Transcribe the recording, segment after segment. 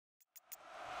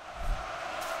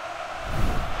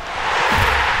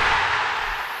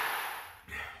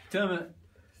Dermot,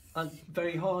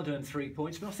 very hard-earned 3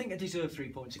 points, but I think I deserve 3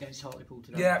 points against Hartlepool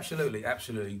today. Yeah, absolutely,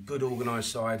 absolutely. Good organised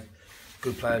side,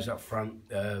 good players up front,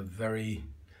 very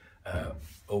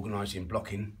organised in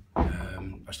blocking.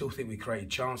 I still think we created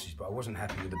chances, but I wasn't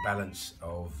happy with the balance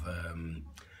of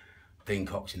Dean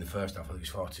Cox in the first half. I think he was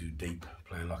far too deep,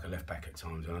 playing like a left-back at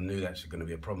times, and I knew that's going to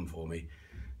be a problem for me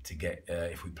to get,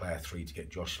 if we play a 3, to get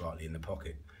Josh slightly in the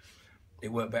pocket. It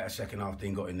worked better second half.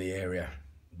 Dean got in the area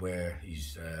where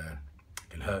he's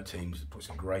can hurt teams, puts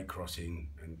a great crossing,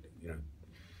 and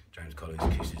James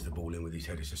Collins kisses the ball in with his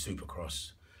head. It's a super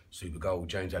cross, super goal.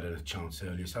 James had a chance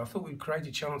earlier, so I thought we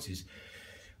created chances.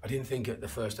 I didn't think at the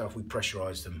first half we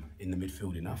pressurised them in the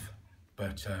midfield enough,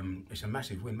 but it's a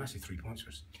massive win, massive 3 points for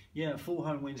us. Yeah, 4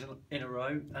 home wins in a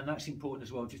row, and that's important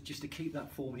as well, just to keep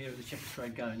that form here at the Chequers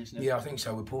Trade going, isn't it? Yeah, I think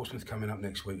so. With Portsmouth coming up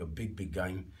next week, a big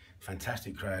game,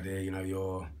 fantastic crowd here.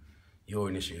 Your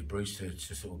initiative, Bruce, to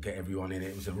sort of get everyone in.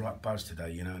 It was a right buzz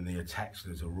today, and the attacks,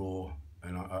 there's a roar.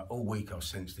 And all week I've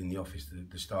sensed in the office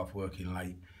the staff working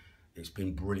late. It's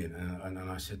been brilliant. And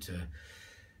I said to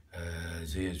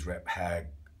Zia's rep how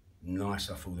nice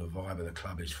I feel the vibe of the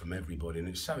club is from everybody. And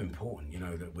it's so important,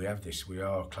 that we have this. We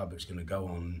are a club that's going to go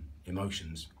on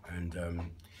emotions.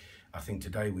 And I think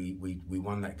today we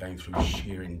won that game through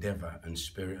sheer endeavour and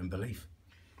spirit and belief.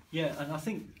 Yeah, and I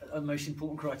think a most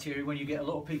important criteria when you get a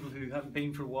lot of people who haven't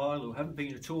been for a while or haven't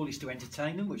been at all is to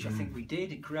entertain them, which I think we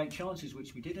did, and create chances,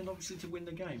 which we did, and obviously to win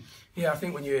the game. Yeah, I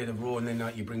think when you hear the roar and then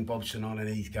you bring Bobson on and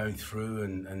he's going through,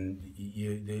 and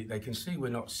they can see we're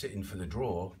not sitting for the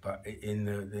draw, but in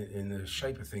the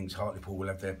shape of things, Hartlepool will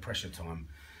have their pressure time.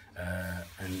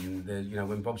 And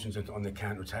when Bobson's on the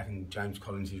counter attack and James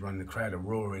Collins is running the crowd are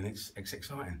roaring, it's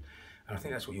exciting. And I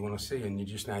think that's what you want to see, and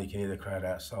you can hear the crowd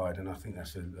outside, and I think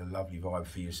that's a lovely vibe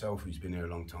for yourself who's been here a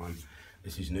long time.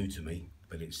 This is new to me,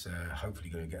 but it's hopefully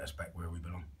going to get us back where we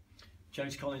belong.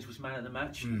 James Collins was man of the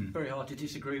match. Very hard to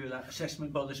disagree with that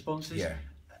assessment by the sponsors. Yeah.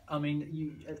 I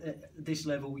mean, at this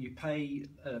level, you pay,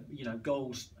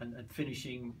 goals and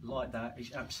finishing like that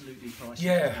is absolutely priceless.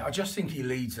 Yeah, I just think he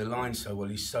leads the line so well.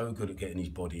 He's so good at getting his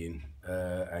body in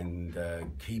and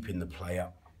keeping the play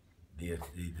up the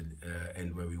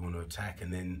end where we want to attack,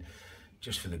 and then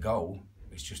just for the goal,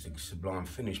 it's just a sublime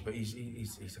finish. But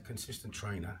he's a consistent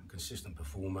trainer, consistent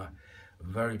performer, a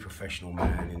very professional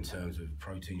man in terms of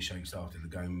protein shakes after the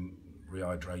game,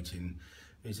 rehydrating.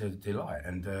 He's a delight,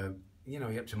 and he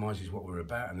optimises what we're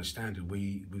about and the standard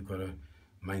we've got to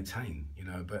maintain.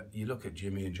 But you look at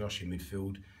Jimmy and Josh in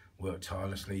midfield, work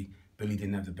tirelessly. Billy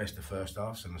didn't have the best of first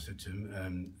halves, and I said to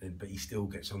him, but he still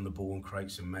gets on the ball and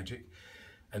creates some magic.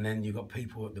 And then you've got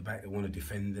people at the back that want to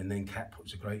defend, and then Cat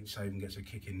puts a great save and gets a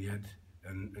kick in the head.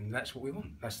 And that's what we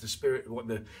want. That's the spirit.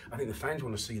 I think the fans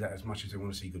want to see that as much as they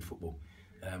want to see good football.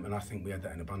 And I think we had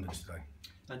that in abundance today.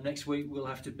 And next week we'll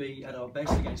have to be at our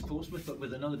best against Portsmouth, but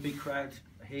with another big crowd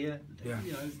here. Yeah.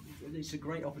 It's a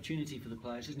great opportunity for the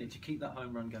players, isn't it, to keep that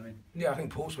home run going? Yeah, I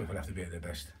think Portsmouth will have to be at their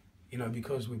best.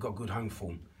 Because we've got good home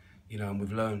form. And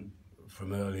we've learned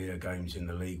from earlier games in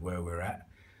the league where we're at.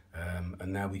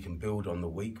 And now we can build on the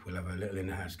week. We'll have a little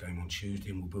in-house game on Tuesday,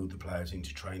 and we'll build the players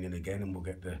into training again, and we'll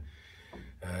get the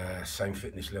same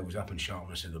fitness levels up and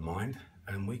sharpness of the mind,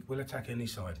 and we'll attack any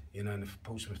side. And if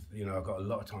Portsmouth, I've got a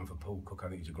lot of time for Paul Cook. I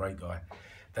think he's a great guy.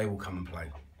 They will come and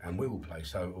play, and we will play.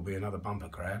 So it will be another bumper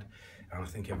crowd, and I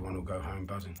think everyone will go home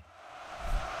buzzing.